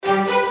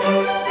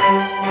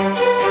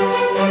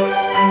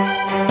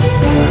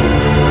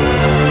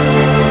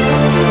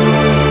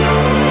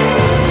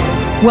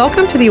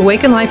Welcome to the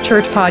Awaken Life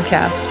Church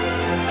podcast.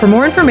 For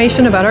more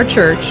information about our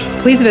church,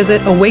 please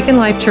visit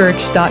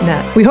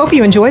awakenlifechurch.net. We hope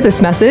you enjoy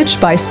this message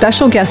by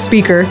special guest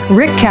speaker,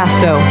 Rick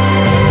Casto.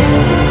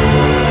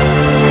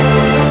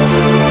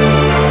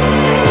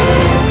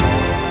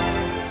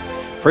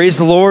 Praise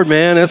the Lord,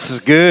 man. This is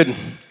good.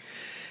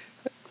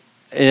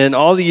 In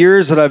all the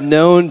years that I've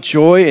known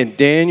Joy and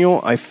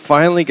Daniel, I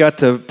finally got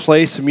to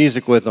play some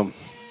music with them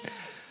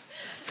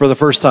for the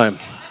first time.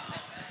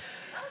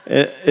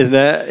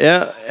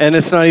 Yeah, and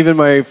it's not even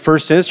my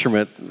first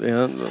instrument.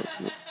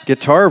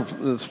 Guitar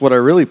is what I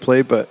really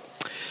play, but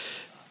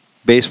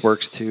bass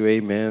works too.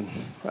 Amen.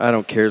 I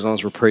don't care as long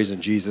as we're praising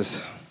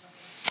Jesus.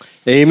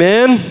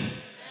 Amen.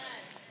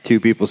 Two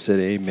people said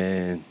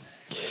amen.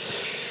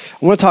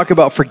 I want to talk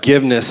about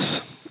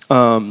forgiveness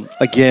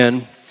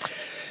again.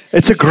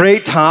 It's a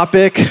great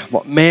topic,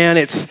 but man,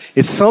 it's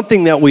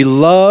something that we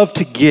love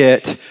to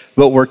get,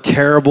 but we're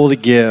terrible to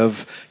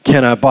give.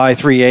 Can I buy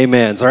 3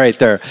 amens? All right,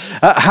 there.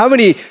 How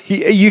many,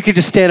 you could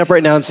just stand up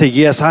right now and say,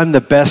 yes, I'm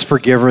the best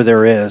forgiver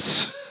there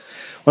is.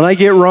 When I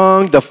get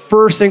wrong, the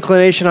first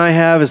inclination I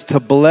have is to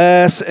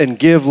bless and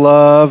give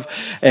love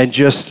and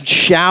just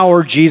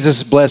shower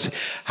Jesus' blessing.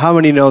 How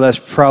many know that's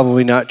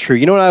probably not true?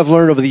 You know what I've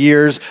learned over the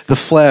years? The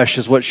flesh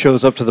is what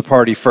shows up to the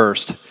party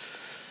first.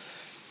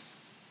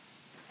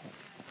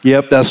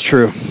 Yep, that's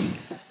true.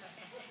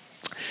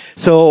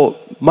 So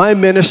my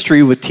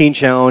ministry with Teen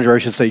Challenge, or I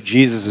should say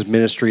Jesus'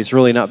 ministry, it's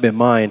really not been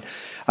mine.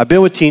 I've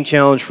been with Teen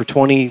Challenge for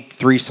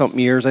 23-something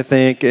years, I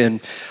think, and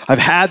I've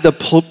had the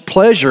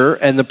pleasure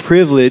and the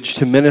privilege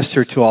to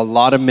minister to a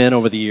lot of men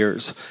over the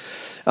years.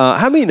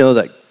 How many know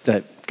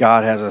that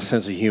God has a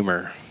sense of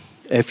humor?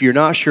 If you're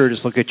not sure,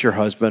 just look at your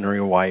husband or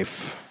your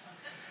wife.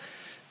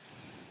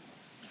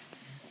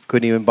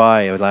 Couldn't even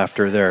buy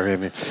laughter there. I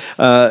mean,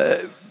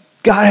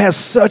 God has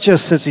such a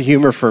sense of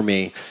humor for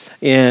me.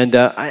 And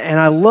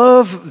I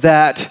love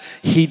that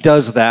he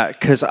does that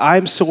because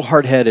I'm so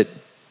hard-headed.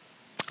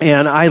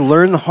 And I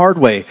learned the hard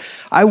way.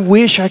 I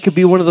wish I could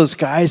be one of those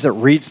guys that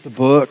reads the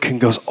book and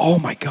goes, oh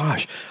my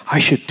gosh, I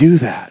should do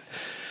that.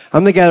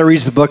 I'm the guy that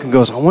reads the book and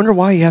goes, I wonder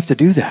why you have to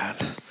do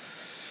that.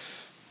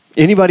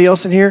 Anybody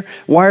else in here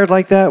wired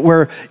like that?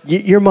 Where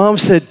your mom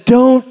said,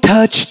 don't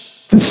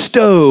touch the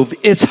stove,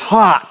 it's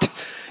hot.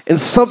 And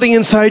something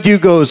inside you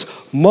goes,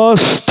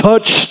 must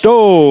touch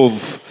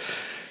stove.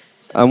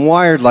 I'm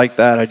wired like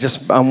that.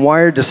 I'm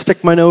wired to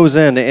stick my nose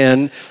in,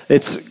 and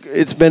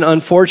it's been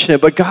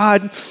unfortunate. But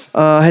God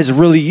has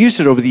really used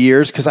it over the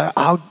years because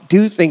I'll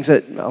do things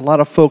that a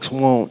lot of folks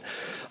won't.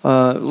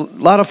 A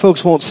lot of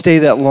folks won't stay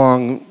that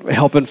long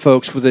helping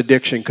folks with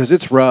addiction because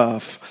it's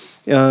rough.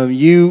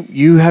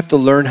 You have to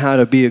learn how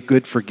to be a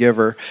good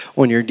forgiver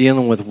when you're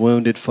dealing with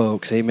wounded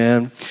folks.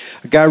 Amen.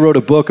 A guy wrote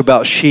a book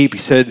about sheep. He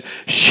said,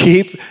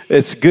 sheep,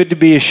 it's good to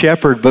be a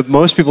shepherd, but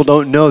most people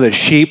don't know that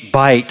sheep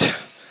bite.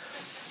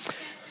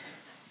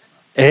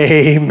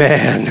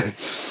 Amen.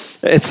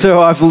 And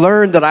so I've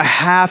learned that I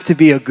have to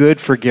be a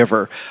good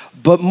forgiver.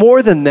 But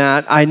more than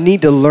that, I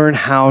need to learn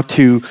how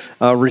to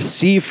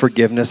receive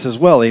forgiveness as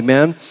well.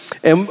 Amen.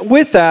 And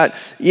with that,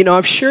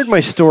 I've shared my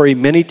story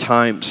many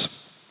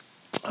times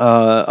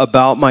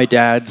about my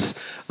dad's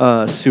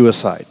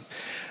suicide.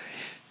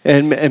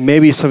 And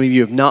maybe some of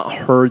you have not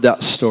heard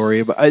that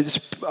story, but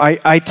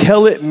I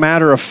tell it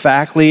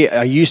matter-of-factly.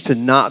 I used to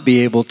not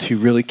be able to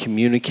really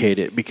communicate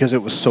it because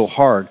it was so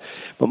hard.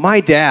 But my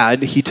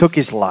dad, he took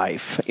his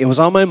life. It was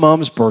on my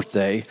mom's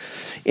birthday,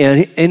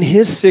 and in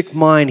his sick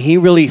mind, he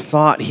really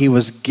thought he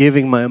was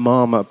giving my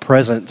mom a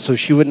present so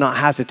she would not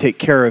have to take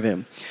care of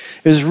him.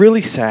 It was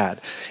really sad.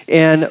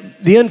 And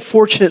the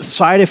unfortunate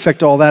side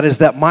effect of all that is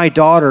that my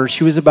daughter,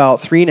 she was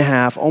about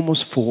 3.5,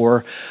 almost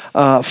 4,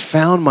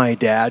 found my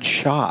dad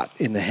shot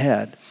in the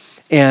head.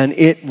 And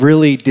it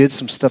really did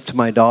some stuff to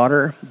my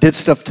daughter, did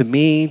stuff to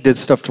me, did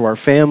stuff to our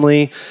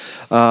family.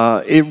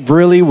 It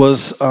really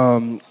was,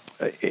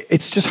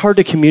 it's just hard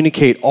to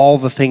communicate all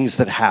the things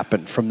that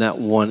happened from that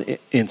one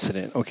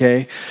incident,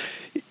 okay?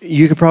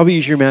 You could probably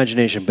use your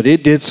imagination, but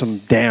it did some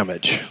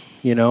damage.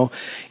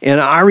 And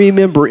I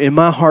remember in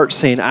my heart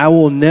saying, I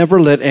will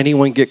never let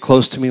anyone get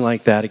close to me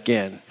like that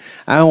again.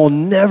 I will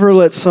never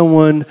let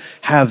someone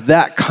have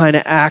that kind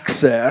of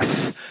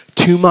access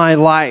to my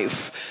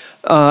life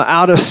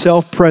out of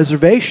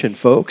self-preservation,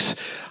 folks.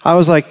 I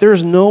was like,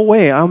 there's no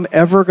way I'm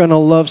ever going to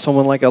love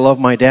someone like I love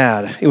my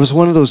dad. It was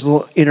one of those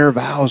little inner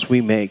vows we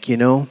make,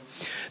 that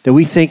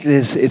we think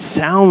it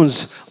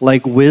sounds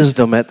like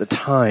wisdom at the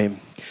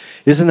time.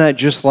 Isn't that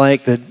just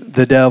like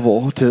the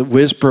devil to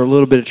whisper a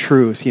little bit of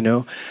truth, in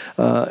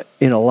a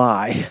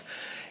lie?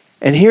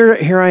 And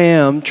here I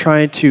am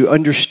trying to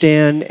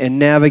understand and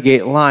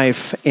navigate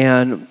life,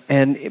 and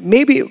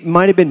maybe it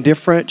might have been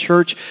different,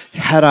 church,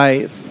 had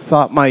I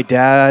thought my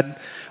dad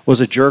was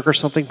a jerk or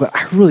something, but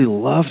I really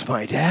loved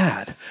my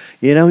dad.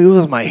 He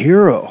was my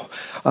hero.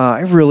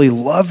 I really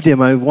loved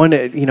him. I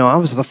wanted, I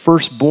was the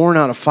firstborn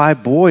out of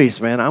 5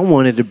 boys, man. I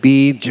wanted to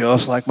be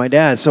just like my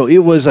dad. So it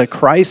was a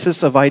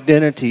crisis of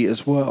identity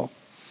as well.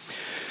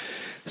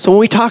 So when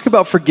we talk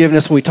about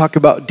forgiveness, when we talk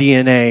about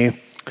DNA,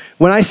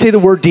 When I say the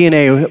word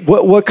DNA,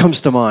 what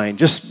comes to mind?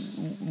 Just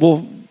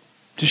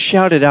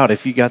shout it out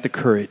if you got the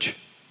courage.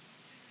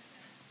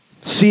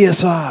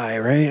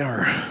 CSI, right?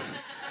 Or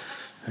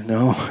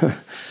no,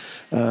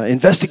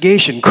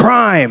 investigation,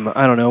 crime.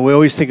 I don't know. We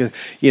always think of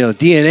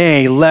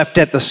DNA left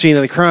at the scene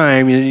of the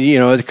crime.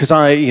 Because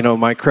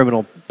my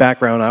criminal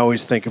background, I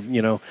always think of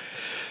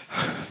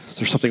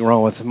there's something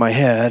wrong with my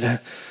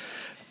head.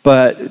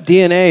 But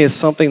DNA is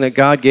something that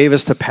God gave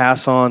us to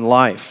pass on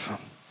life.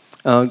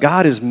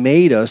 God has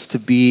made us to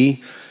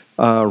be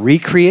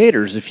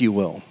recreators, if you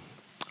will.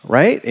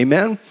 Right?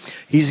 Amen?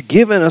 He's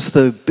given us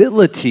the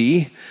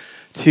ability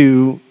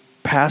to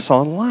pass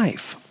on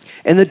life.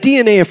 And the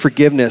DNA of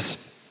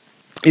forgiveness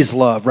is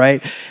love,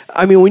 right?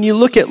 I mean, when you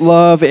look at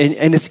love,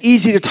 and it's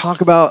easy to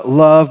talk about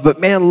love, but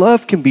man,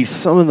 love can be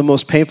some of the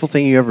most painful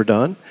thing you've ever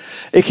done.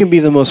 It can be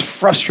the most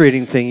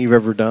frustrating thing you've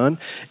ever done.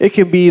 It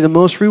can be the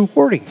most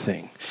rewarding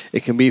thing.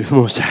 It can be the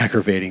most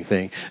aggravating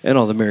thing. And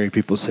all the married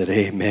people said,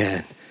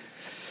 amen.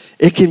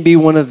 It can be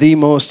one of the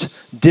most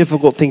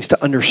difficult things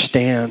to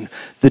understand,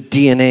 the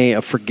DNA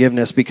of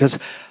forgiveness, because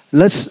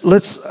let's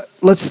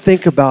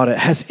think about it.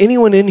 Has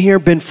anyone in here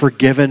been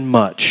forgiven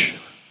much?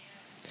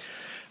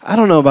 I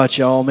don't know about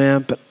y'all,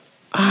 man, but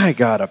I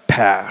got a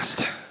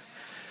past.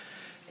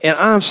 And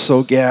I'm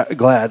so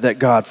glad that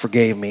God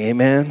forgave me,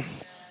 amen?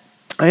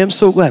 I am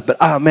so glad.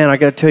 But, man, I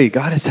got to tell you,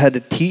 God has had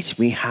to teach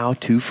me how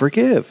to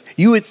forgive.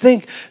 You would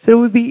think that it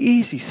would be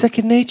easy,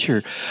 second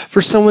nature,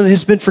 for someone that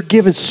has been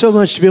forgiven so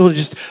much to be able to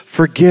just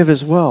forgive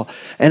as well.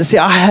 And see,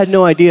 I had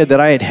no idea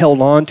that I had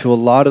held on to a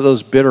lot of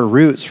those bitter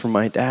roots from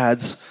my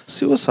dad's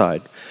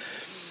suicide.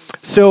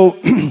 So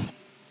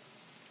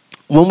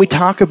when we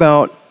talk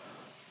about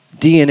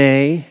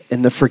DNA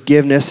and the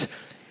forgiveness,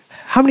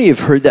 how many have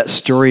heard that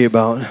story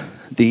about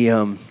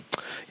in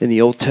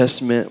the Old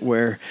Testament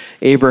where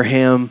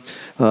Abraham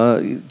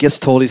gets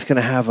told he's going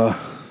to have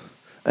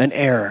an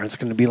heir? It's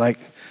going to be like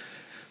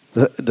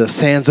the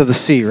sands of the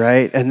sea,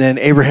 right? And then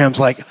Abraham's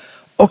like,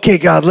 okay,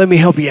 God, let me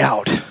help you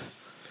out,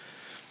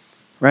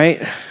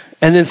 right?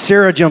 And then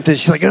Sarah jumped in.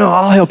 She's like,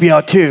 I'll help you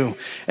out too.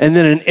 And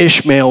then an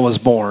Ishmael was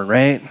born,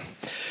 right?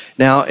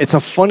 Now, it's a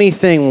funny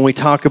thing when we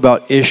talk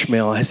about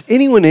Ishmael. Has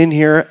anyone in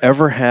here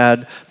ever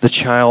had the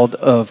child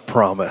of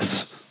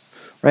promise?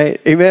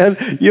 Right? Amen?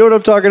 You know what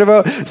I'm talking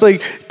about? It's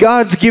like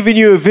God's giving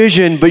you a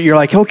vision, but you're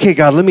like, okay,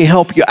 God, let me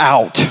help you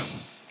out.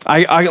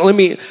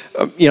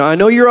 I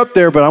know you're up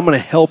there, but I'm going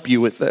to help you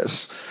with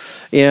this.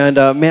 And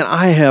man,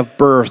 I have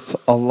birthed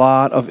a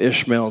lot of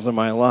Ishmaels in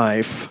my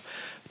life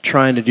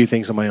trying to do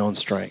things on my own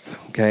strength.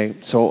 Okay?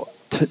 So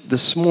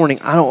this afternoon,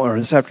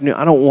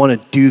 I don't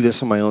want to do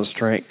this on my own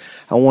strength.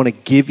 I want to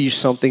give you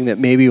something that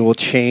maybe will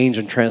change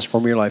and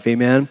transform your life.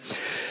 Amen?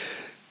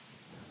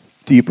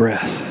 Deep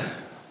breath.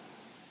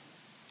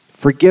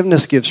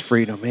 Forgiveness gives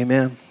freedom.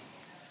 Amen?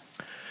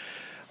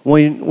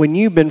 When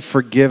you've been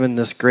forgiven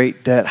this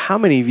great debt, how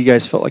many of you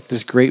guys felt like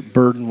this great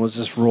burden was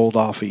just rolled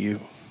off of you?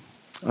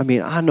 I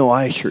mean, I know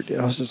I sure did.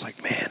 I was just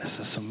like, man, this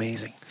is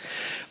amazing.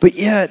 But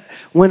yet,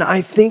 when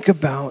I think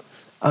about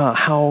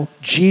how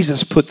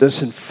Jesus put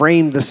this and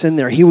framed this in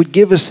there, he would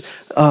give us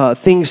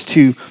things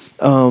to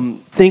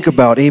think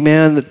about,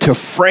 amen, to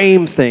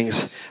frame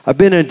things. I've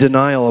been in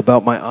denial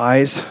about my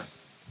eyes.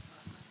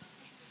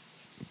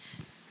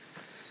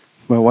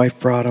 My wife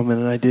brought them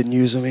and I didn't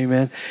use them,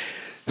 amen.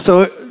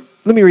 So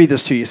let me read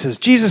this to you. It says,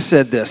 Jesus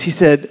said this. He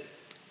said,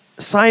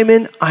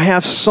 Simon, I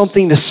have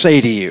something to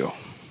say to you.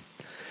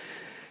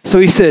 So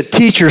he said,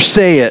 teacher,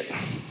 say it.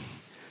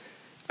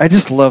 I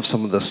just love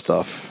some of this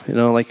stuff,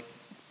 like,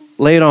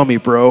 lay it on me,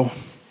 bro.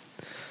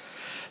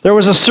 There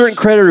was a certain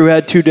creditor who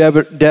had two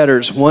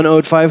debtors. One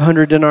owed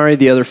 500 denarii,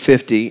 the other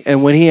 50.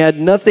 And when he had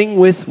nothing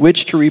with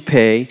which to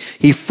repay,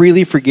 he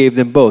freely forgave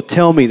them both.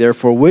 Tell me,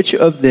 therefore, which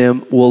of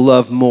them will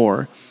love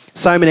more?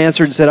 Simon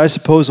answered and said, I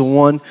suppose the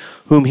one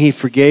whom he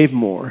forgave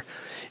more.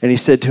 And he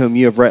said to him,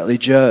 you have rightly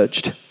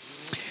judged.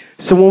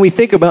 So when we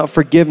think about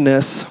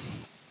forgiveness,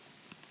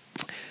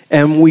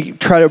 and we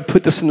try to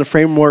put this in the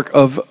framework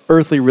of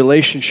earthly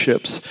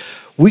relationships,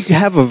 we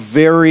have a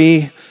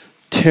very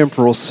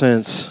temporal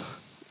sense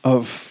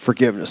of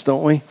forgiveness,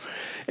 don't we?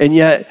 And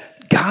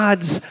yet,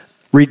 God's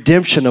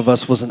redemption of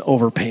us was an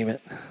overpayment.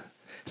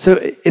 So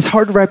it's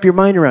hard to wrap your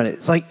mind around it.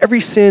 It's like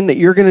every sin that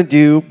you're going to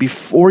do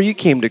before you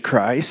came to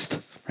Christ,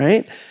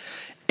 right?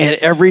 And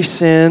every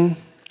sin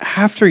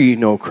after you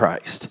know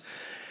Christ.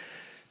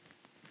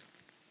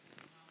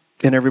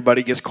 And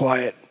everybody gets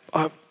quiet.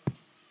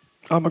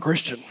 I'm a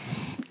Christian.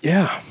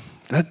 Yeah,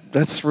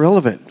 that's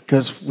relevant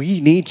because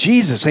we need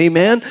Jesus.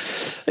 Amen?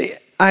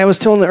 I was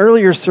telling the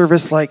earlier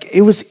service, like,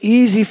 it was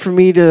easy for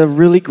me to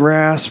really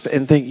grasp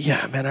and think,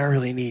 yeah, man, I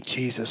really need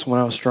Jesus when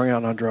I was strung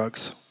out on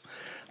drugs,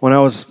 when I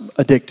was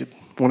addicted,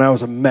 when I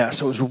was a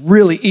mess. It was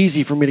really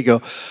easy for me to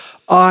go,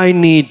 I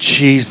need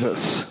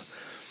Jesus.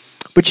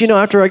 But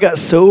after I got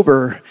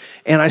sober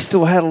and I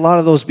still had a lot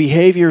of those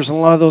behaviors and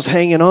a lot of those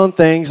hanging on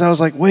things, I was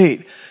like,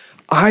 wait,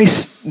 I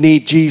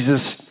need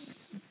Jesus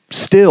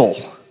still.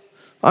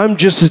 I'm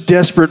just as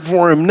desperate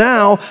for him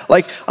now.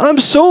 Like, I'm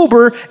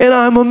sober and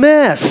I'm a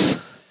mess.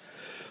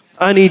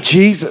 I need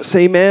Jesus.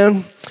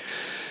 Amen.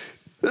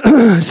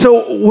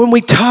 So when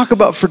we talk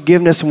about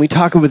forgiveness and we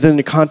talk within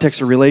the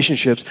context of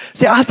relationships,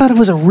 see, I thought I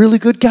was a really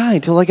good guy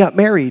until I got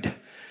married.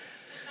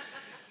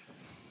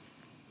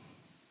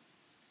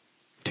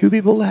 2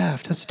 people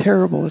laughed. That's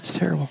terrible. That's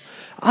terrible.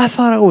 I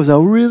thought I was a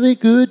really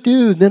good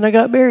dude. Then I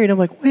got married. I'm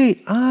like,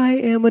 wait, I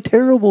am a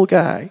terrible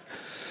guy.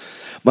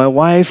 My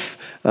wife,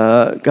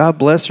 God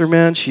bless her,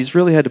 man. She's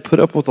really had to put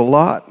up with a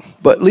lot,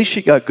 but at least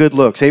she got good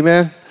looks.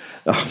 Amen.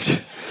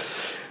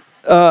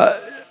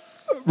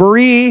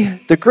 Marie,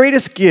 the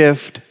greatest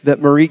gift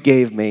that Marie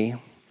gave me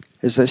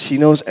is that she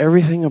knows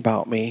everything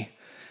about me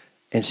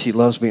and she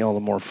loves me all the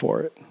more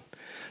for it.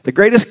 The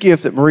greatest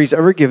gift that Marie's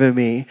ever given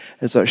me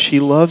is that she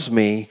loves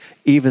me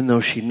even though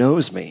she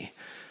knows me.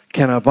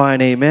 Can I buy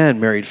an amen,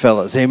 married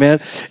fellas?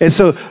 Amen? And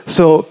so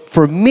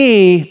for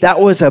me, that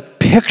was a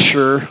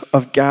picture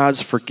of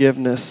God's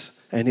forgiveness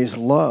and his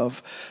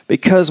love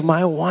because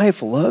my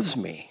wife loves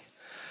me.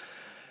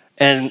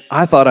 And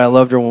I thought I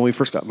loved her when we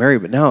first got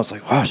married, but now it's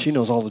like, wow, she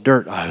knows all the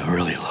dirt. I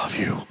really love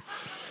you.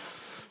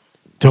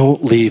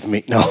 Don't leave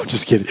me. No,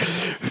 just kidding.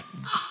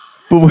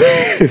 But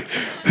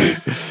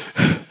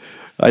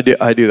I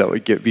do that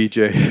with Get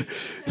VJ.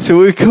 So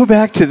we go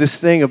back to this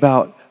thing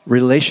about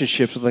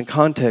relationships within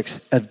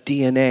context of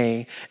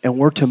DNA, and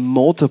we're to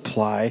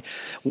multiply.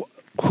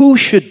 Who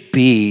should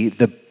be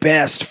the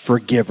best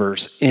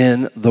forgivers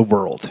in the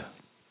world?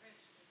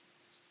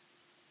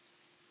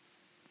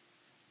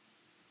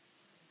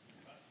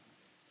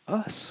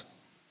 Us,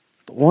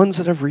 the ones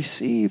that have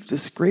received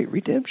this great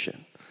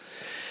redemption.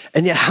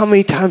 And yet, how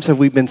many times have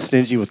we been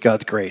stingy with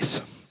God's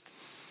grace?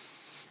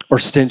 Or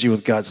stingy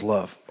with God's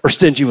love? Or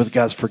stingy with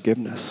God's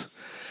forgiveness?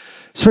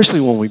 Especially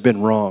when we've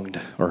been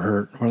wronged or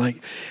hurt. We're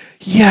like,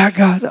 yeah,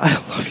 God, I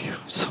love you.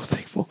 I'm so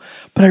thankful.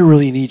 But I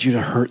really need you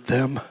to hurt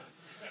them.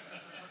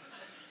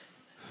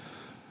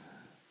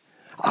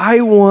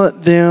 I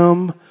want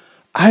them.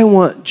 I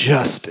want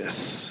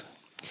justice.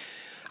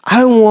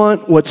 I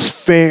want what's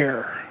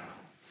fair.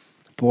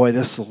 Boy,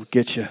 this will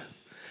get you.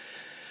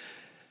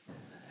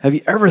 Have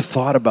you ever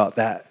thought about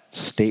that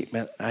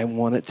statement? I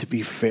want it to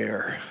be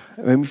fair.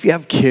 I mean, if you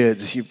have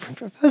kids,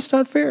 that's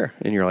not fair.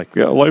 And you're like,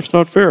 yeah, life's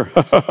not fair.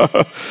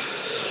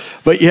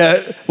 But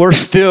yet, we're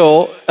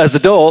still, as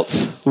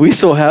adults, we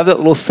still have that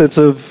little sense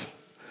of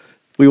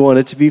we want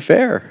it to be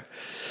fair.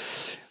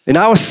 And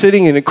I was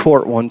sitting in a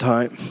court one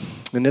time,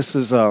 and this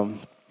has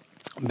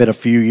been a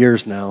few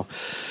years now,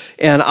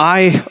 and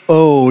I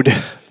owed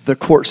the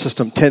court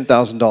system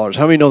 $10,000.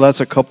 How many know that's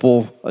a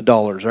couple of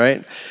dollars,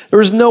 right? There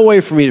was no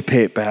way for me to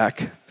pay it back.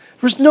 There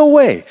was no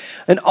way.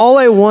 And all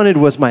I wanted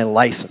was my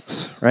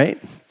license,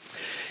 right?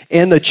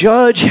 And the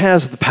judge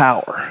has the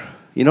power.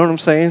 You know what I'm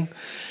saying?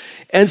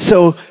 And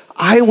so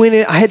I went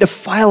in, I had to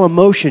file a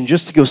motion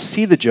just to go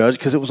see the judge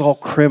because it was all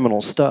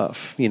criminal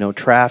stuff. You know,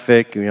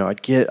 traffic,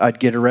 I'd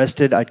get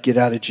arrested, I'd get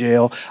out of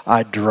jail,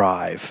 I'd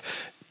drive.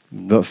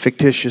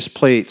 Fictitious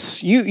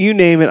plates, you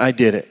name it, I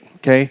did it,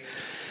 okay?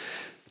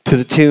 To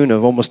the tune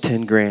of almost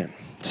 10 grand.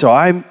 So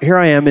here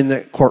I am in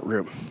the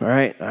courtroom, all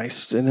right?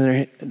 And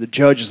then the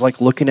judge is like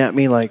looking at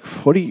me like,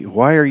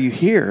 why are you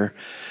here?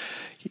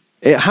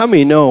 How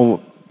many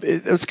know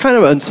it's kind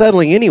of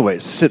unsettling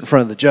anyways to sit in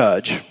front of the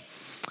judge,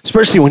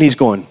 especially when he's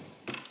going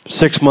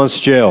 6 months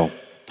jail,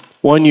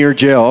 1 year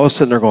jail. I was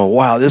sitting there going,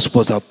 wow, this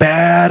was a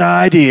bad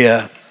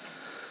idea.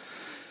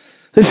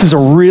 This is a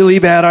really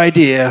bad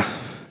idea.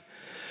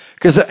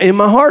 Because in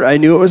my heart, I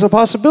knew it was a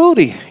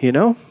possibility,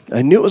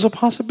 I knew it was a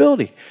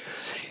possibility.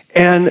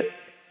 And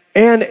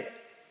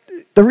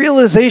the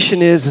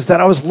realization is that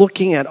I was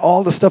looking at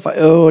all the stuff I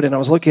owed, and I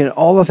was looking at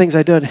all the things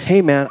I did.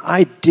 Hey, man,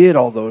 I did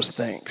all those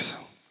things.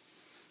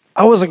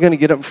 I wasn't going to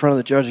get up in front of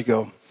the judge and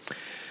go,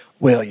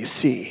 well, you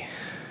see,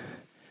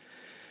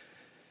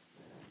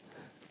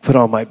 put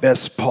on my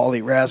best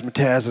poly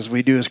razzmatazz as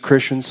we do as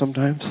Christians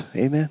sometimes.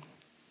 Amen?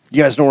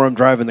 You guys know where I'm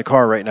driving the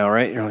car right now,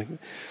 right? You're like...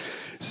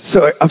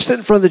 So I'm sitting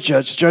in front of the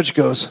judge. The judge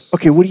goes,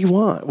 okay, what do you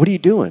want? What are you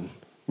doing?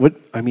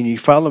 You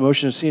filed a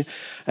motion to see it.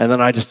 And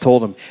then I just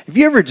told him, have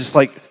you ever just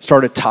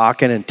started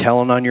talking and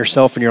telling on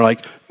yourself and you're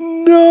like,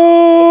 no.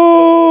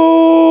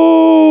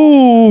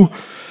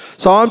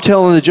 So I'm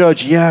telling the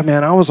judge, yeah,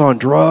 man, I was on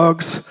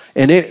drugs.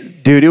 And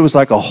it was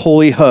like a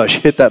holy hush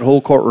hit that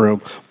whole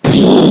courtroom.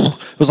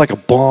 It was like a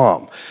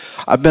bomb.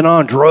 I've been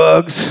on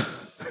drugs.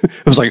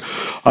 It was like,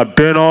 I've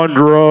been on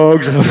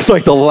drugs. It was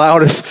like the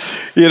loudest,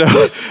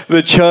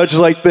 the judge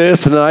like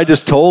this. And then I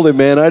just told him,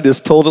 man, I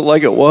just told it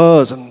like it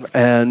was.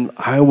 And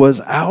I was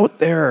out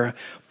there,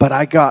 but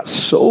I got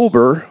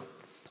sober.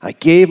 I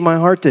gave my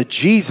heart to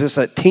Jesus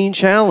at Teen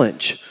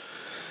Challenge.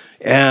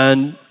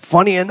 And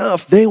funny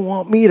enough, they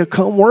want me to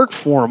come work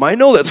for them. I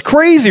know that's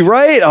crazy,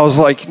 right? I was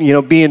like,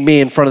 being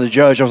me in front of the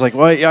judge, I was like,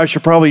 well, yeah, I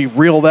should probably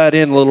reel that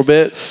in a little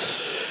bit.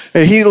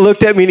 And he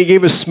looked at me and he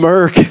gave a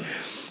smirk.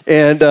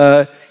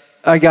 And,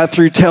 I got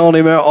through telling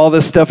him all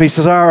this stuff. He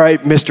says, all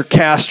right, Mr.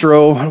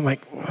 Castro. I'm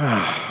like,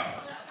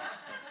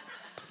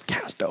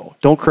 Castro.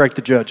 Don't correct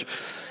the judge.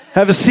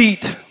 Have a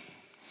seat.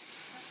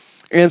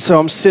 And so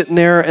I'm sitting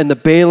there, and the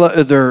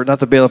bailiff, not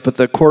the bailiff, but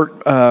the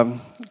court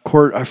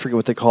court, I forget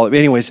what they call it. But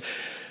anyways,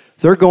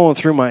 they're going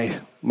through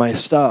my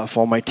stuff,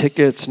 all my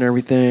tickets and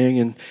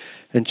everything,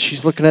 and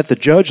she's looking at the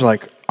judge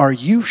like, are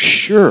you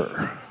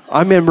sure?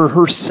 I remember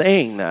her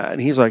saying that,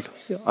 and he's like,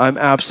 I'm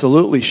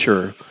absolutely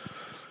sure.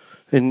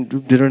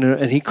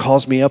 And he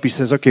calls me up, he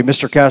says, okay,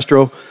 Mr.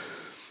 Castro,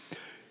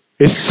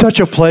 it's such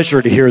a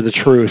pleasure to hear the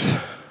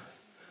truth.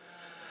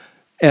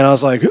 And I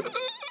was like,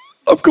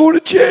 I'm going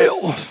to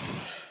jail.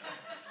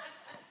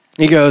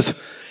 He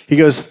goes,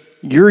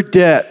 your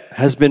debt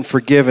has been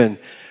forgiven.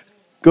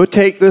 Go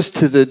take this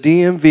to the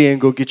DMV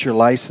and go get your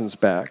license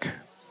back.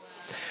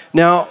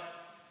 Now,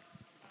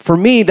 for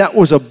me, that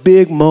was a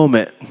big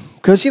moment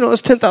because,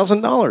 it's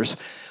 $10,000.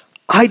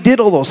 I did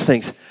all those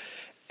things.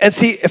 And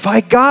see, if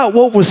I got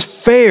what was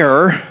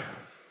fair,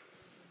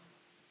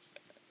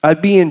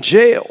 I'd be in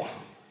jail,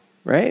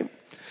 right?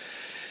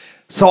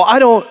 So I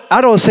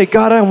don't say,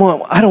 God,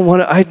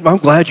 I'm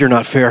glad you're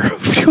not fair.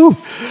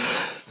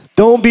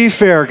 Don't be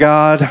fair,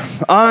 God.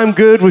 I'm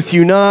good with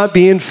you not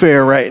being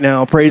fair right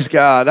now. Praise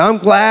God. I'm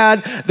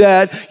glad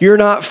that you're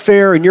not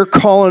fair and you're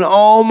calling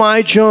all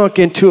my junk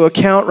into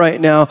account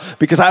right now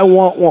because I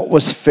want what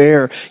was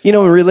fair. In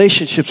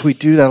relationships, we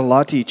do that a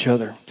lot to each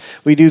other.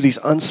 We do these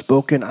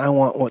unspoken, I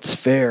want what's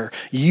fair.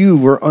 You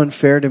were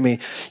unfair to me.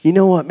 You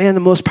know what, man? The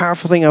most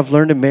powerful thing I've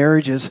learned in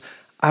marriage is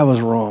I was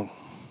wrong.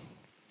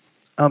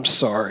 I'm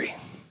sorry.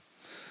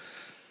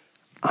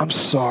 I'm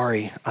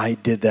sorry I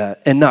did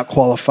that, and not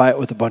qualify it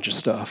with a bunch of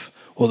stuff.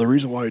 Well, the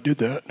reason why I did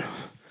that,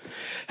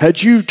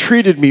 had you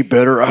treated me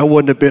better, I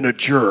wouldn't have been a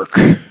jerk.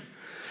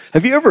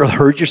 Have you ever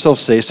heard yourself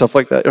say stuff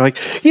like that? You're like,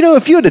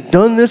 if you had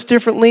done this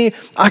differently,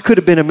 I could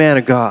have been a man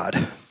of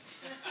God.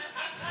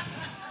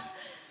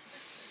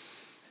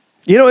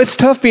 It's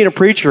tough being a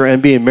preacher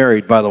and being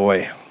married, by the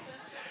way.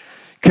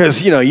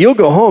 Because, you'll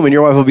go home and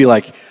your wife will be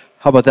like,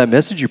 how about that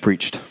message you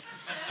preached?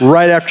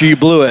 Right after you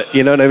blew it,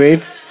 you know what I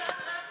mean?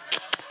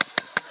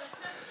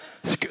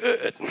 It's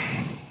good.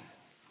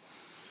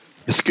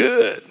 It's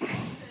good.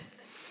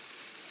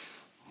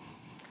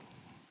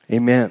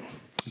 Amen.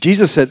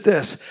 Jesus said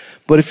this,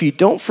 but if you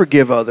don't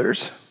forgive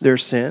others their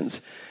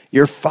sins,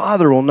 your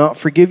Father will not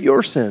forgive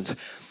your sins.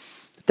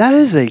 That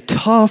is a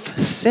tough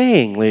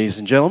saying, ladies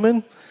and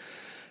gentlemen.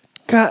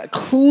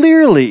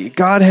 Clearly,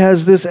 God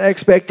has this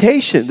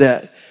expectation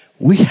that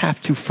we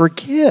have to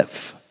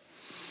forgive.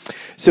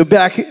 So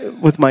back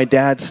with my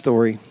dad's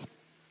story,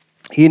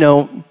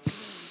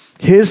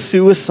 his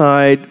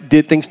suicide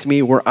did things to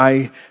me where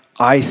I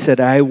said,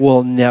 I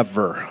will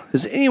never.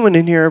 Has anyone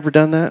in here ever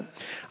done that?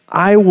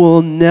 I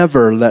will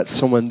never let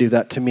someone do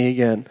that to me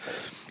again.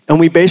 And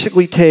we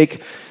basically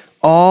take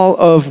all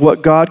of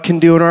what God can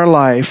do in our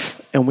life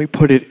and we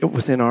put it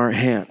within our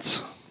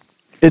hands.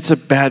 It's a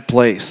bad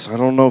place. I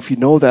don't know if you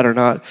know that or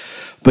not,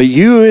 but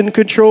you in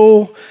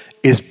control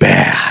is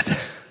bad.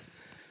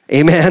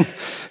 Amen.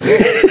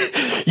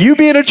 You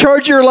being in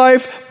charge of your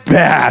life,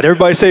 bad.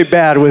 Everybody say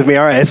bad with me.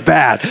 All right, it's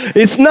bad.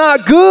 It's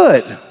not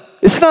good.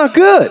 It's not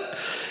good.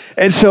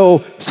 And so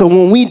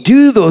when we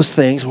do those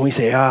things, when we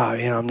say,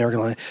 I'm never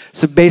going to lie.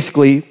 So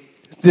basically,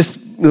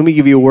 let me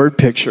give you a word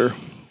picture.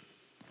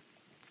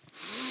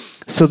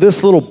 So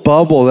this little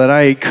bubble that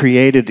I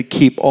created to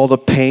keep all the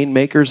pain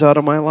makers out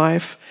of my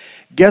life,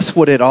 guess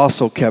what it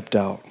also kept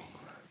out?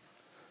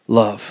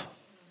 Love.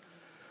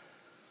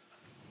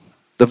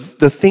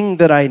 The thing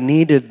that I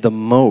needed the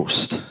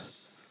most.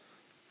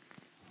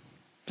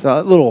 So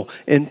that little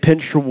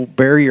impenetrable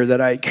barrier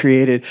that I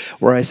created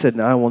where I said,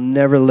 no, I will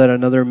never let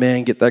another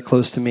man get that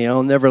close to me.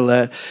 I'll never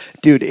let...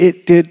 Dude,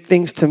 it did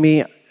things to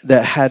me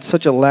that had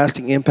such a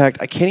lasting impact.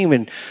 I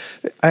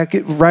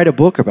could write a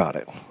book about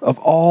it, of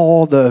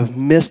all the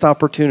missed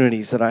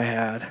opportunities that I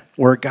had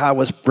where God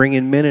was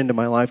bringing men into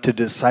my life to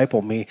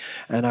disciple me,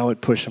 and I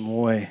would push them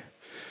away.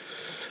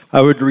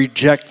 I would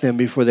reject them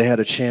before they had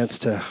a chance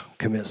to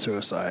commit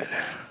suicide.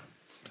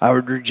 I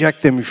would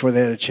reject them before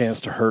they had a chance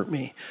to hurt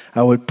me.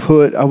 I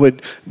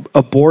would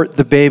abort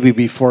the baby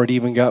before it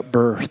even got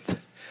birthed.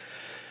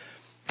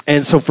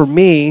 And so for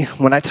me,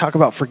 when I talk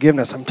about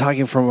forgiveness, I'm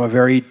talking from a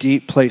very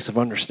deep place of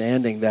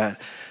understanding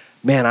that,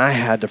 man, I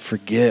had to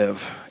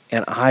forgive,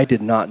 and I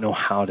did not know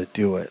how to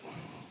do it.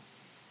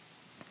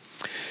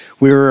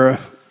 We were,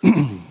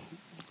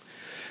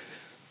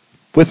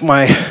 with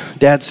my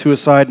dad's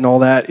suicide and all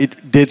that,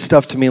 it did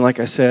stuff to me, like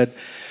I said,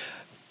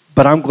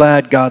 but I'm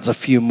glad God's a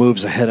few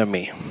moves ahead of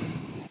me.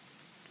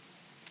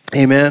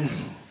 Amen.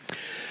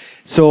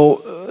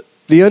 So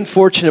the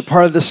unfortunate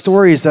part of the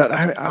story is that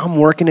I'm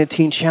working at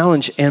Teen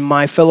Challenge, and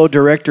my fellow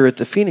director at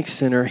the Phoenix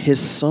Center, his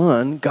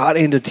son got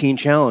into Teen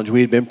Challenge.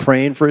 We had been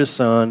praying for his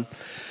son.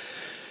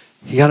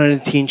 He got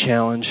into Teen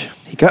Challenge.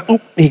 He got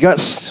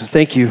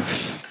thank you.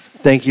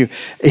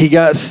 He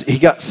got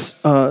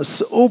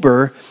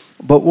sober,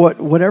 but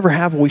whatever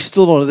happened, we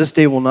still don't, to this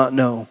day will not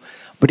know.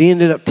 But he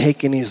ended up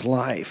taking his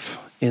life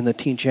in the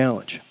Teen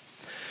Challenge.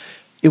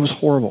 It was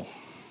horrible.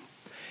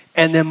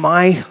 And then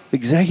my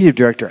executive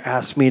director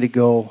asked me to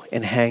go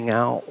and hang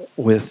out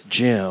with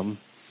Jim,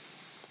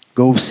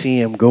 go see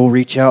him, go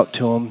reach out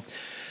to him.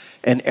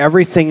 And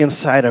everything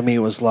inside of me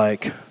was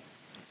like,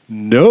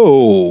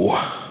 no.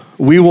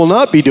 We will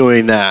not be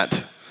doing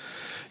that.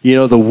 You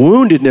know, the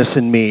woundedness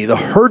in me, the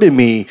hurt in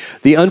me,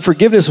 the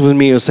unforgiveness within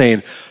me was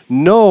saying,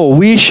 no,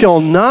 we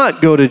shall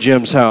not go to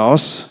Jim's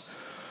house.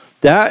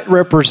 That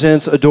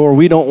represents a door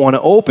we don't want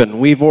to open.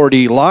 We've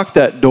already locked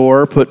that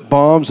door, put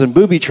bombs and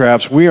booby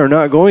traps. We are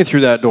not going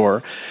through that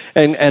door.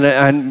 And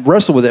I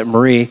wrestled with it,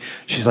 Marie.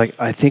 She's like,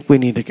 I think we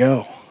need to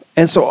go.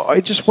 And so I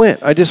just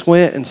went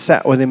and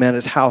sat with him at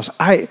his house.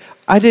 I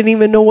didn't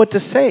even know what to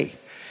say.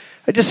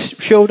 I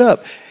just showed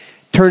up.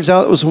 Turns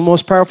out it was the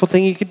most powerful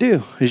thing you could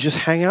do, is just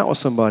hang out with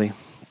somebody.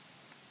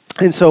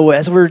 And so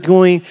as we're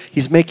going,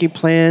 he's making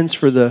plans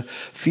for the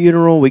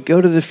funeral. We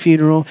go to the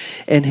funeral,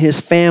 and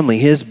his family,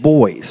 his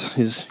boys,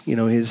 his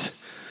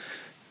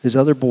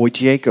other boy,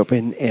 Jacob,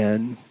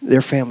 and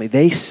their family,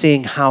 they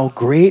sing How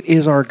Great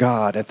Is Our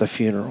God at the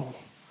funeral.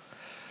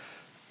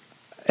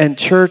 And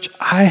church,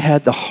 I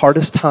had the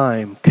hardest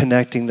time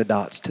connecting the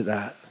dots to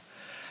that.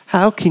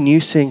 How can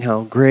you sing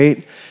How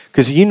Great?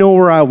 Because you know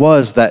where I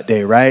was that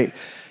day, right?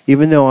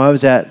 Even though I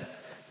was at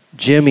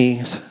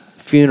Jimmy's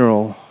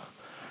funeral,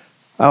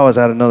 I was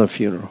at another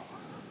funeral.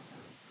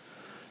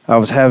 I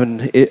was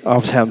having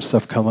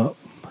stuff come up.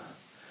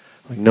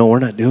 Like, no, we're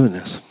not doing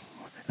this.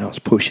 And I was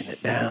pushing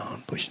it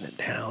down.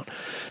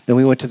 Then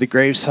we went to the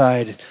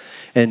graveside,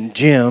 and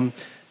Jim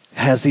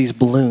has these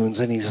balloons,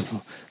 and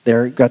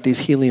they're got these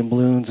helium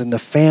balloons, and the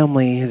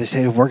family, they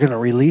said, we're going to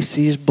release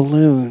these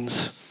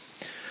balloons,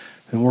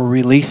 and we're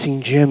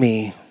releasing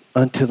Jimmy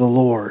unto the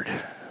Lord.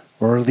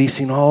 We're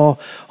releasing all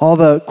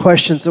the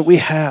questions that we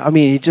have. I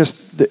mean,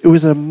 it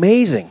was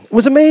amazing. It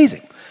was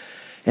amazing.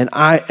 And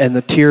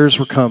the tears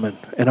were coming.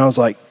 And I was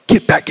like,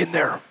 get back in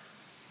there.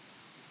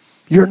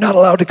 You're not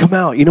allowed to come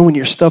out. You know when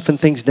you're stuffing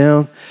things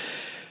down?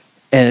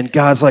 And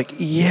God's like,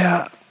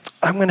 yeah,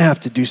 I'm going to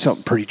have to do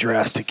something pretty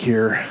drastic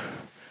here.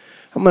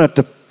 I'm going to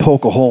have to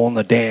poke a hole in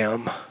the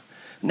dam.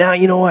 Now,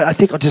 you know what? I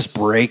think I'll just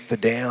break the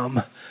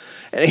dam.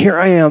 And here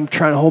I am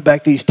trying to hold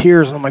back these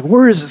tears. And I'm like,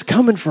 where is this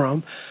coming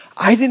from?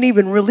 I didn't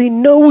even really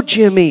know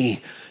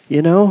Jimmy,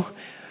 you know?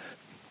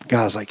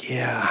 God's like,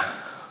 yeah,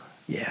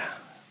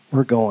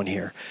 we're going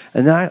here.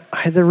 And I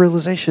had the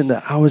realization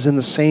that I was in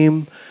the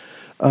same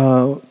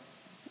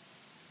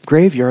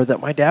graveyard that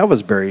my dad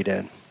was buried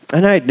in.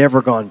 And I had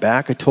never gone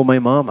back. I told my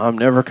mom, I'm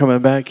never coming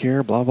back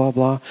here, blah, blah,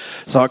 blah.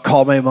 So I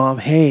called my mom,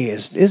 hey,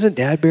 isn't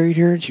Dad buried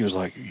here? And she was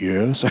like,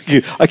 yes.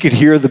 I could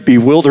hear the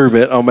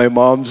bewilderment on my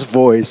mom's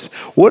voice.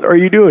 What are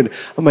you doing?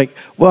 I'm like,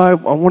 well, I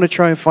want to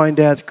try and find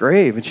Dad's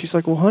grave. And she's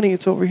like, well, honey,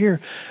 it's over here.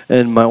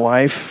 And my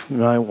wife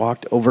and I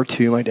walked over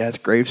to my dad's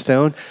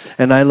gravestone.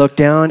 And I looked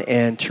down,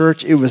 and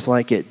church, it was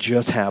like it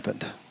just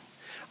happened.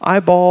 I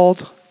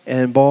bawled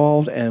and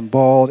bawled and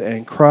bawled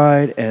and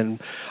cried,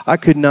 and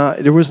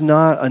there was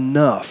not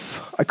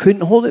enough. I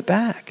couldn't hold it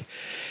back.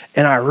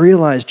 And I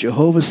realized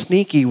Jehovah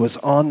Sneaky was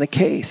on the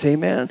case,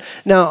 amen?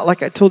 Now,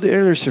 like I told the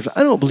earlier service,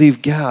 I don't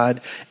believe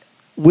God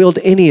willed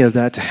any of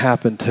that to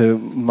happen to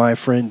my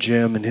friend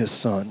Jim and his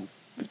son.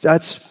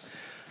 That's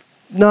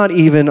not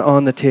even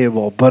on the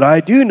table. But I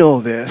do know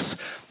this,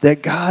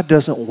 that God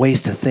doesn't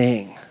waste a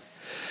thing.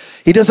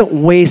 He doesn't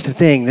waste a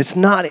thing. It's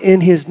not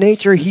in his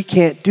nature. He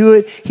can't do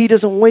it. He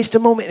doesn't waste a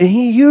moment. And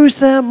he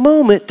used that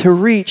moment to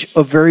reach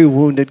a very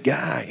wounded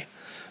guy.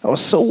 I was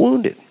so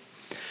wounded.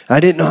 I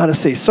didn't know how to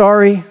say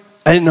sorry.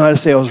 I didn't know how to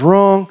say I was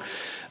wrong.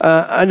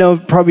 I know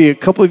probably a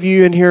couple of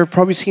you in here have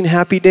probably seen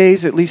Happy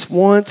Days at least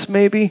once,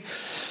 maybe.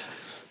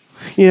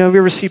 You know, have you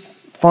ever seen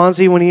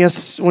Fonzie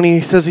when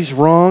he says he's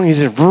wrong? He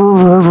says,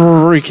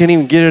 he can't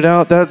even get it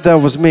out.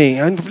 That was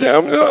me.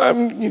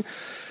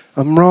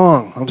 I'm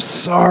wrong. I'm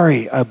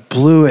sorry. I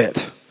blew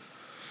it.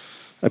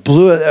 I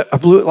blew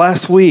it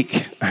last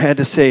week. I had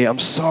to say, I'm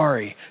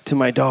sorry to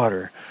my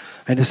daughter.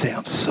 I had to say,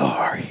 I'm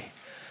sorry.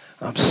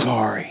 I'm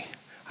sorry.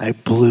 I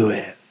blew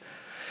it.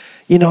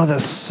 You know,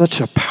 that's such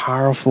a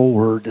powerful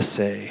word to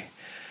say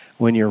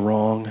when you're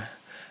wrong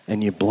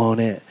and you've blown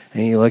it,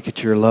 and you look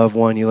at your loved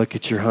one, you look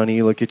at your honey,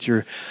 you look at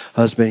your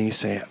husband, and you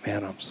say,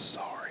 man, I'm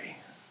sorry.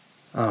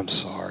 I'm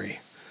sorry.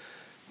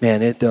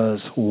 Man, it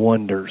does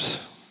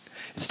wonders.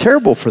 It's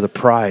terrible for the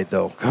pride,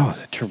 though. God,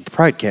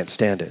 pride can't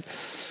stand it.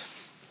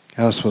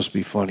 That was supposed to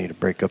be funny to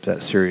break up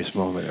that serious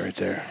moment right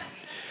there.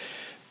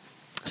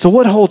 So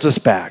what holds us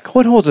back?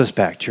 What holds us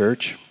back,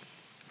 church?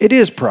 It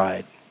is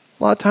pride.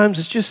 A lot of times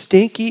it's just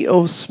stinky,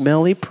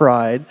 smelly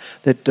pride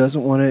that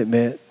doesn't want to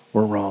admit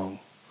we're wrong.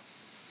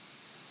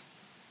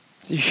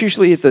 It's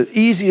usually at the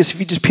easiest, if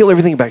you just peel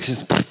everything back,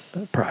 it's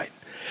just pride.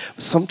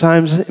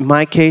 Sometimes, in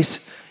my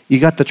case, you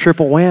got the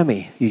triple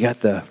whammy. You got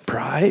the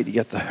pride, you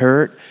got the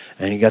hurt,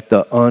 and you got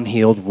the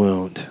unhealed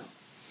wound.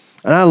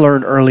 And I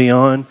learned early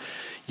on,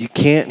 you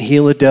can't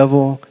heal a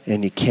devil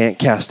and you can't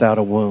cast out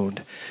a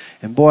wound.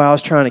 And boy, I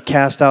was trying to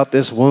cast out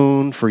this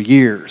wound for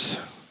years.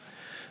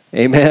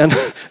 Amen.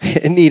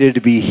 It needed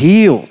to be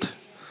healed.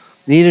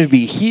 It needed to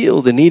be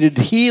healed. It needed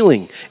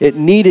healing. It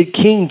needed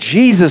King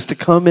Jesus to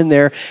come in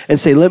there and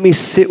say, let me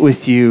sit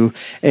with you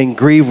and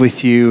grieve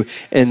with you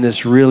in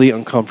this really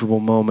uncomfortable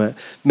moment.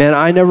 Man,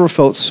 I never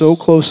felt so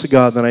close to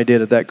God than I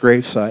did at that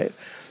gravesite.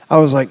 I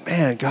was like,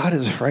 man, God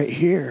is right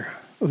here.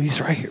 Oh,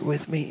 he's right here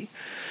with me.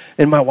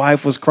 And my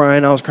wife was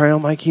crying. I was crying.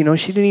 I'm like, she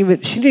didn't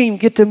even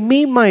get to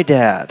meet my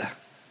dad,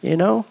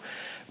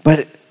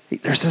 But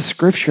there's a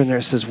scripture in there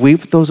that says,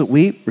 weep with those that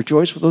weep,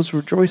 rejoice with those who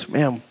rejoice.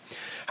 Man,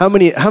 how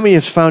many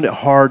have found it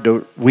hard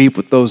to weep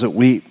with those that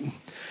weep?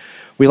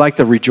 We like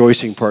the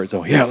rejoicing part,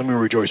 though. Yeah, let me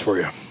rejoice for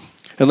you.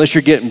 Unless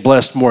you're getting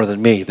blessed more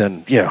than me,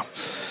 then yeah.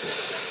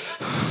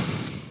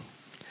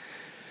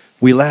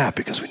 We laugh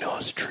because we know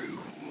it's true.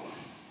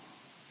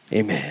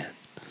 Amen.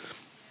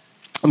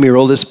 Let me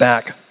roll this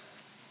back.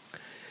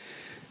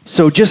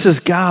 So just as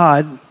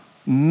God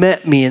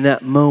met me in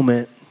that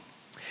moment,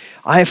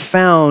 I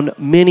found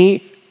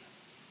many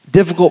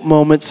difficult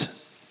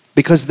moments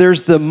because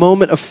there's the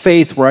moment of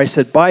faith where I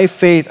said, by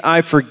faith,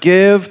 I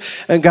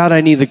forgive, and God,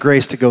 I need the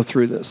grace to go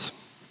through this.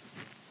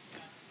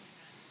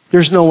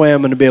 There's no way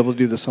I'm going to be able to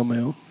do this on my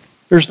own.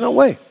 There's no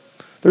way.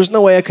 There's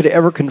no way I could have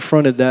ever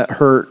confronted that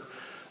hurt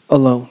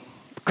alone.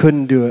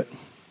 Couldn't do it.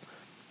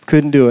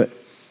 Couldn't do it.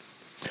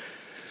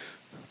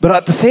 But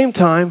at the same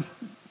time,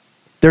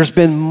 there's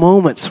been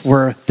moments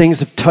where things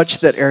have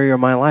touched that area of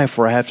my life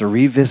where I have to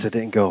revisit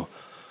it and go,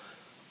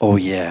 oh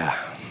yeah,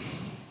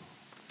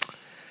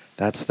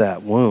 that's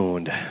that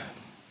wound.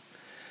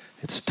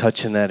 It's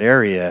touching that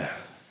area.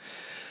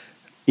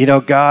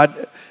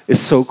 God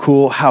is so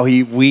cool how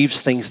he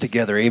weaves things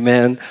together,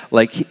 amen?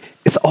 Like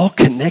it's all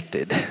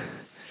connected.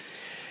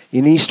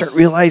 You start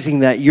realizing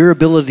that your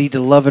ability to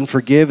love and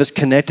forgive is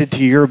connected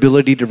to your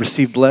ability to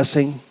receive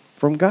blessing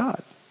from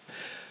God.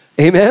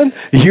 Amen?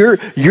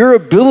 Your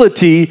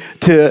ability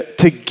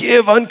to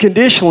give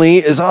unconditionally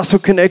is also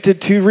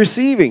connected to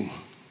receiving.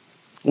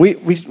 We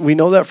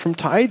know that from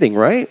tithing,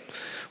 right?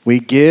 We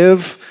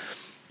give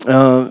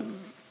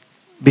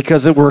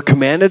because we're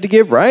commanded to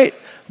give, right?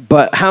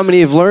 But how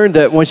many have learned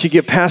that once you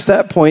get past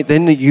that point,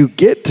 then you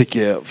get to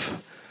give?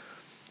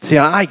 See,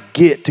 I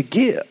get to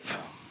give.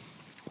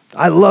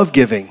 I love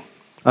giving.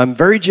 I'm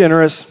very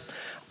generous.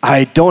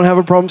 I don't have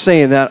a problem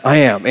saying that. I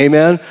am.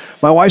 Amen?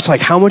 My wife's like,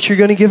 how much are you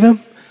going to give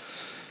him?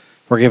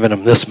 We're giving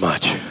him this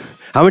much.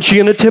 How much are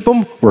you going to tip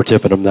him? We're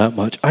tipping him that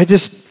much. I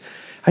just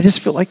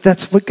feel like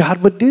that's what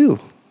God would do.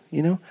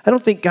 I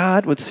don't think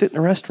God would sit in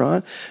a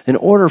restaurant and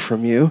order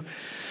from you,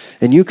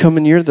 and you come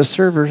and you're the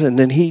server, and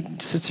then he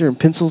sits there and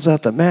pencils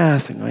out the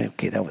math, and like,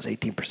 okay, that was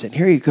 18%.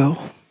 Here you go.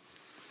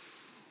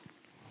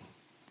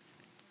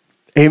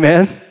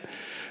 Amen?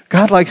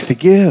 God likes to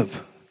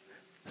give.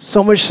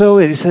 So much so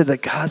that he said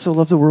that God so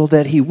loved the world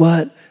that he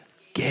what?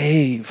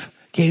 Gave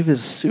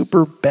his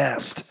super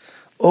best.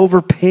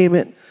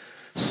 Overpayment,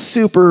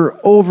 super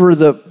over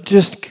the,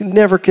 just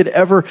never could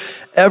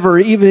ever,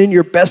 even in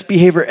your best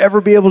behavior,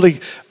 ever be able to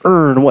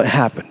earn what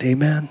happened.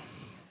 Amen?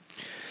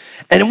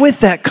 And with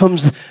that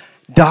comes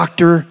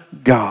Dr.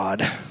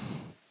 God.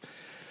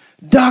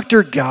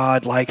 Dr.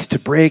 God likes to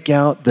break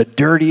out the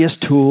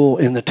dirtiest tool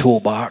in the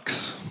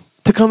toolbox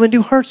to come and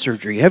do heart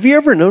surgery. Have you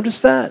ever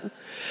noticed that?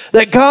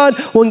 That God,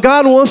 when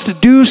God wants to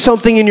do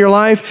something in your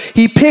life,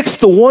 he picks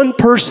the one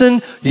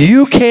person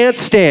you can't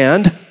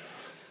stand.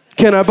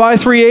 Can I buy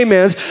 3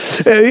 amens?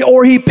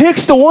 Or he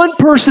picks the one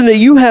person that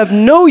you have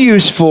no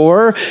use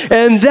for,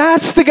 and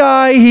that's the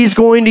guy he's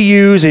going to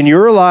use in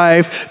your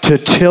life to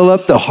till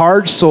up the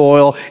hard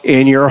soil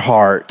in your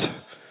heart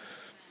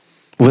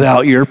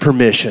without your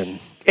permission.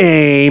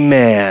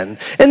 Amen.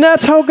 And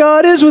that's how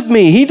God is with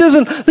me.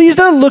 He's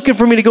not looking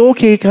for me to go,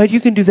 okay, God, you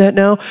can do that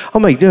now.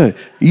 I'm like, no,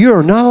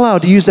 you're not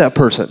allowed to use that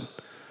person.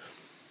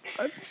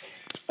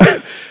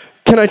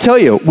 Can I tell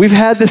you, we've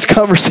had this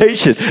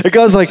conversation. And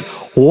God's like,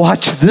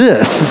 watch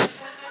this.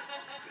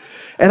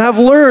 And I've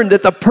learned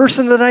that the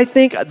person that I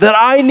think that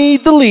I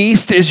need the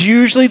least is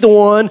usually the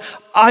one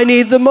I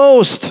need the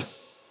most.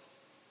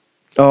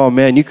 Oh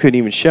man, you couldn't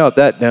even shout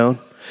that down.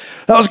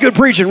 That was good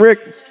preaching, Rick.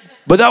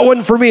 But that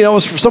wasn't for me, that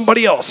was for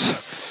somebody else.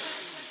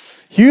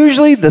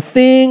 Usually the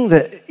thing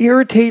that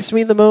irritates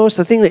me the most,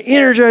 the thing that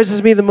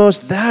energizes me the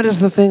most, that is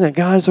the thing that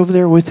God is over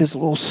there with his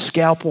little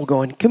scalpel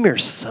going, come here,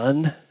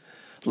 son.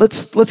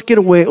 Let's get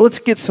away. Let's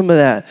get some of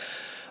that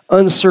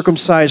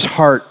uncircumcised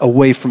heart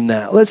away from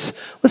that. Let's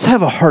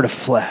have a heart of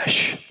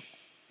flesh.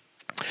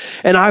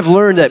 And I've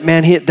learned that,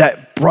 man,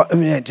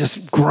 it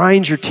just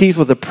grinds your teeth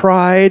with the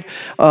pride,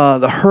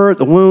 the hurt,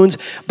 the wounds.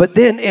 But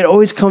then it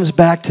always comes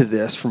back to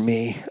this for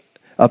me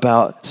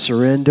about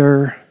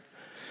surrender,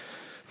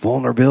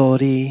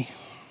 vulnerability,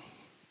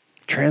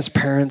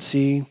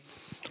 transparency,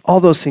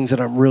 all those things that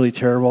I'm really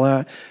terrible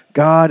at.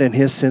 God and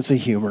his sense of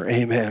humor.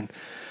 Amen.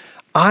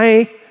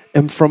 I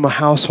am from a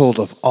household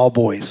of all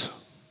boys.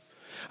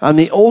 I'm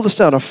the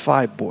oldest out of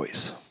 5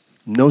 boys,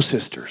 no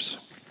sisters.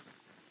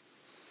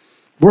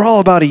 We're all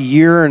about a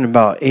year and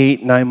about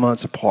 8-9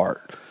 months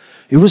apart.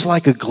 It was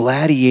like a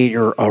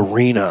gladiator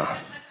arena,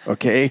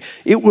 okay?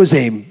 It was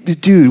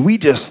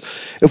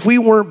if we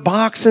weren't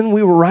boxing,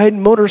 we were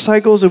riding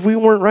motorcycles. If we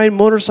weren't riding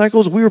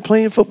motorcycles, we were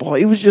playing football.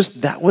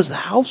 That was the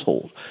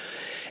household.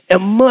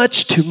 And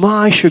much to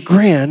my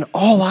chagrin,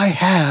 all I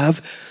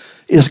have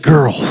is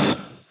girls.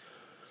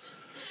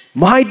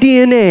 My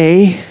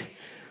DNA,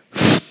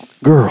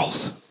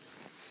 girls.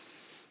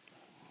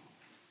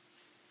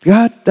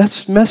 God,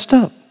 that's messed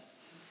up.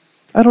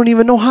 I don't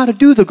even know how to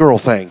do the girl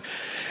thing.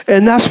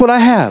 And that's what I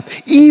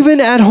have. Even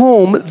at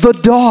home, the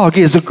dog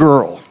is a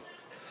girl.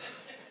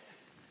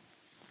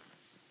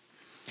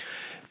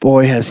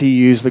 Boy, has he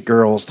used the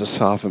girls to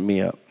soften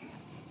me up.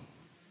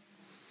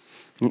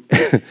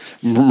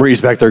 Marie's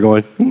back there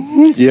going,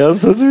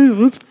 yes, that's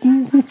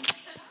right.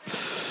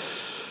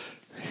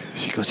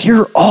 She goes,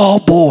 you're all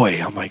boy.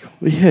 I'm like,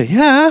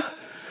 yeah.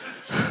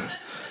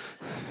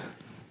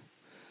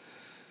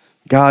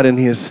 God in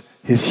his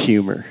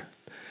humor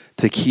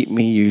to keep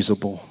me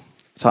usable.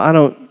 So I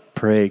don't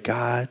pray,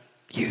 God,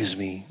 use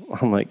me.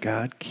 I'm like,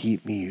 God,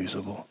 keep me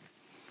usable.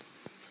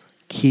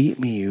 Keep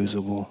me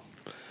usable.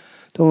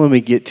 Don't let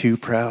me get too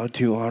proud,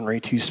 too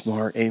ornery, too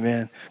smart.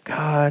 Amen.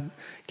 God,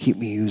 keep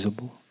me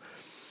usable.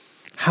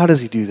 How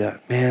does he do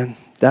that? Man,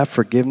 that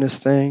forgiveness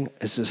thing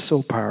is just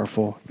so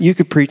powerful. You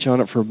could preach on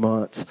it for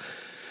months.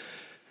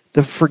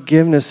 The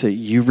forgiveness that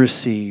you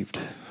received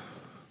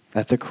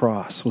at the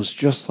cross was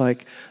just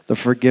like the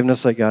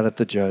forgiveness I got at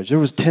the judge. There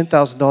was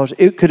 $10,000.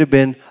 It could have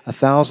been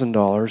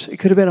 $1,000. It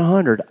could have been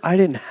 $100. I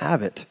didn't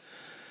have it.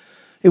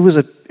 It was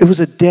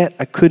a debt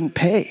I couldn't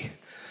pay.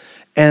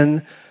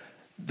 And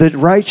the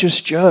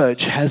righteous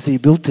judge has the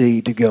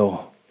ability to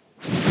go,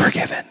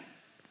 forgiven.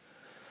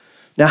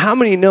 Now, how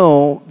many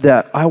know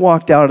that I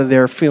walked out of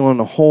there feeling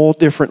a whole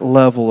different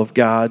level of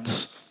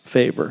God's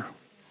favor?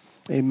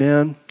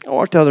 Amen. I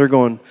walked out of there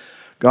going,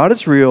 God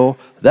is real.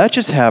 That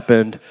just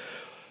happened.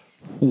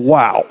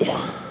 Wow.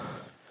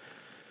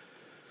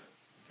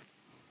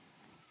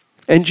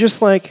 And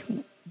just like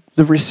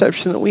the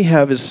reception that we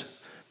have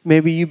is,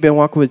 maybe you've been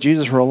walking with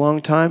Jesus for a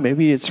long time,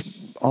 maybe it's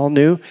all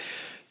new,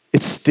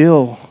 it's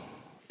still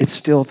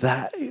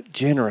that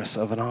generous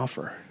of an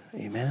offer.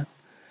 Amen.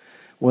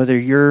 Whether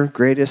your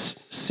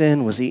greatest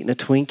sin was eating a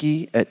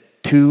Twinkie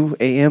at 2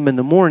 a.m. in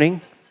the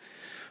morning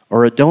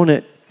or a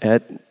donut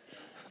at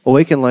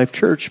Awaken Life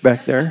Church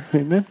back there,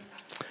 amen,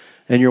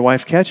 and your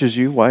wife catches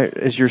you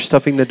as you're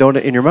stuffing the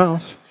donut in your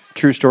mouth,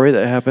 true story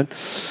that happened,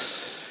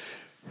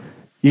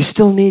 you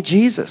still need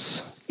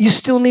Jesus. You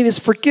still need his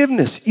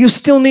forgiveness. You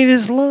still need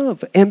his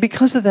love. And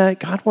because of that,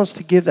 God wants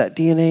to give that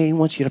DNA. He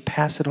wants you to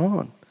pass it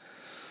on.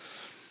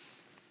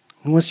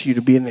 He wants you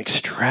to be an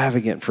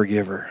extravagant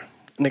forgiver,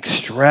 an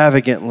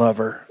extravagant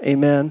lover,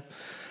 amen,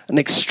 an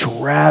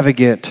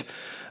extravagant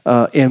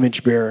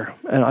image bearer.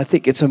 And I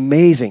think it's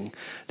amazing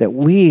that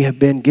we have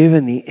been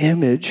given the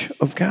image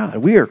of God.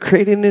 We are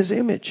created in his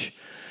image.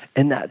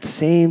 And that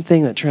same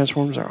thing that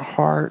transforms our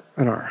heart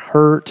and our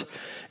hurt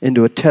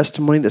into a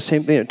testimony, the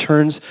same thing that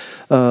turns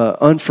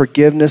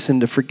unforgiveness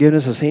into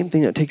forgiveness, the same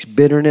thing that takes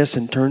bitterness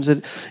and turns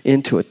it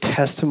into a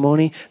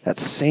testimony, that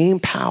same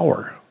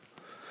power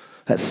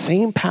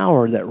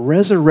that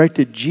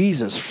resurrected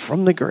Jesus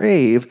from the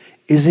grave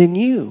is in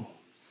you.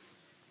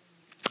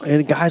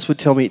 And guys would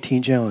tell me at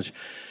Teen Challenge,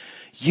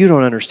 you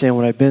don't understand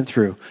what I've been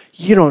through.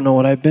 You don't know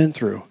what I've been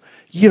through.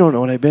 You don't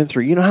know what I've been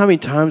through. You know how many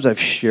times I've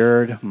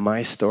shared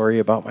my story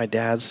about my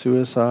dad's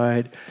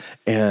suicide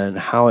and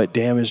how it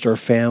damaged our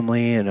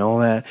family and all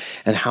that,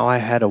 and how I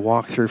had to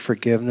walk through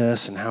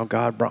forgiveness and how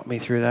God brought me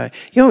through that.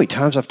 You know how many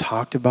times I've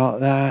talked about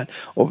that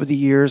over the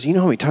years? You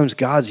know how many times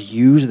God's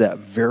used that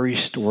very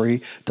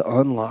story to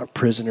unlock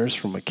prisoners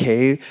from a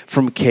cage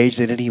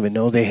they didn't even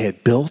know they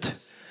had built?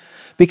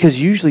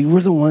 Because usually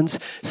we're the ones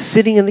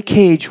sitting in the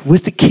cage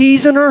with the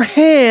keys in our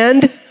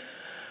hand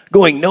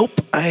going,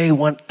 nope, I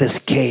want this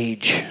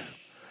cage.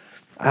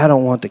 I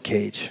don't want the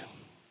cage.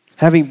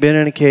 Having been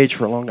in a cage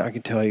for a long time, I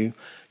can tell you,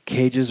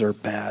 cages are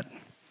bad.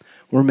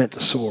 We're meant to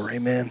soar,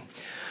 amen?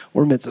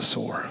 We're meant to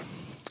soar.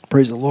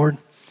 Praise the Lord.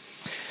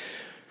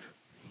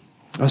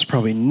 That's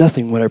probably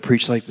nothing what I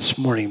preached like this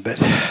morning,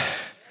 but I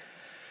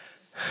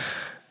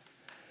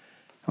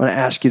want to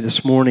ask you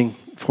this morning,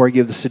 before I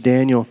give this to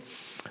Daniel,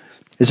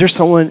 is there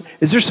someone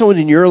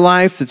in your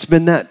life that's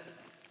been that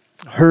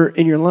hurt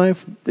in your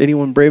life?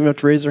 Anyone brave enough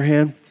to raise their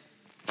hand?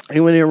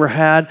 Anyone ever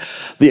had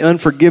the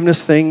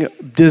unforgiveness thing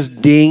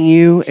just ding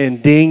you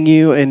and ding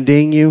you and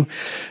ding you?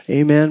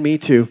 Amen, me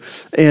too.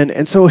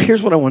 And so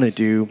here's what I want to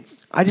do.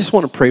 I just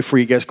want to pray for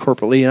you guys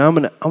corporately, and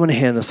I'm gonna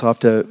hand this off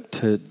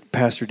to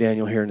Pastor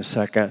Daniel here in a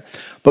second.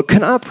 But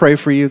can I pray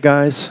for you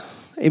guys?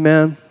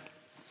 Amen.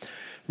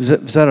 Is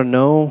that a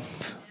no?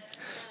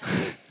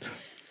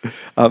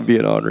 I'm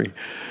being ornery.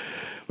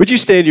 Would you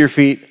stand to your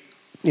feet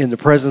in the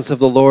presence of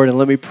the Lord and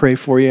let me pray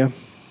for you?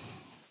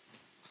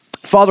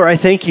 Father, I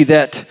thank you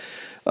that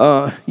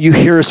you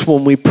hear us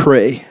when we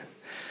pray.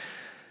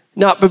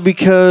 Not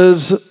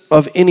because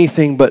of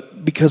anything,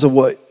 but because of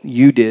what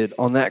you did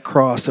on that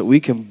cross, that we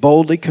can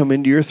boldly come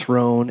into your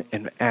throne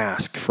and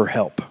ask for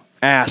help,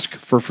 ask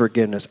for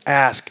forgiveness,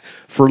 ask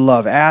for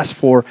love, ask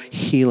for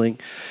healing.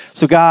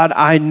 So God,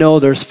 I know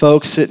there's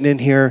folks sitting in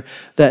here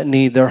that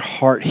need their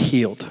heart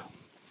healed.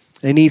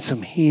 They need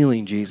some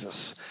healing,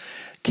 Jesus.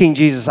 King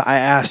Jesus, I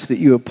ask that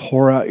you would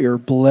pour out your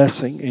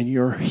blessing and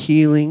your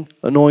healing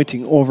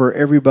anointing over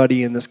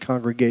everybody in this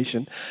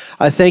congregation.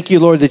 I thank you,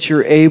 Lord, that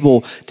you're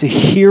able to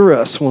hear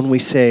us when we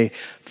say,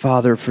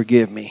 Father,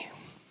 forgive me.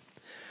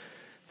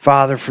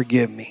 Father,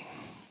 forgive me.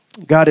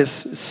 God, it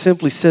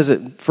simply says it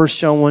in 1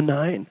 John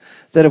 1:9,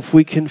 that if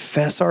we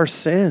confess our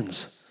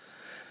sins,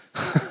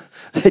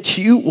 that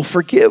you will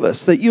forgive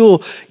us, that you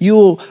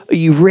will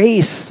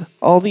erase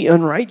all the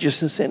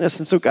unrighteousness in us.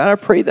 And so, God, I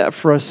pray that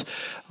for us,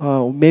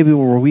 maybe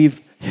where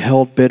we've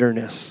held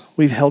bitterness,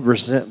 we've held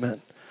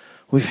resentment,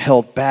 we've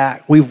held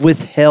back, we've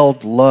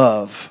withheld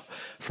love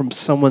from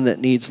someone that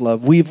needs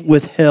love. We've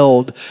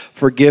withheld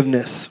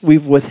forgiveness.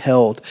 We've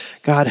withheld.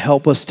 God,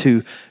 help us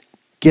to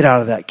get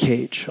out of that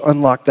cage,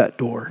 unlock that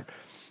door.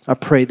 I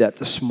pray that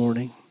this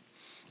morning.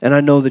 And I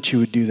know that you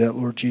would do that,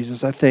 Lord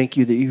Jesus. I thank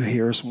you that you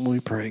hear us when we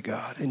pray,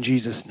 God. In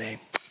Jesus' name,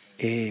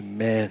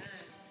 amen.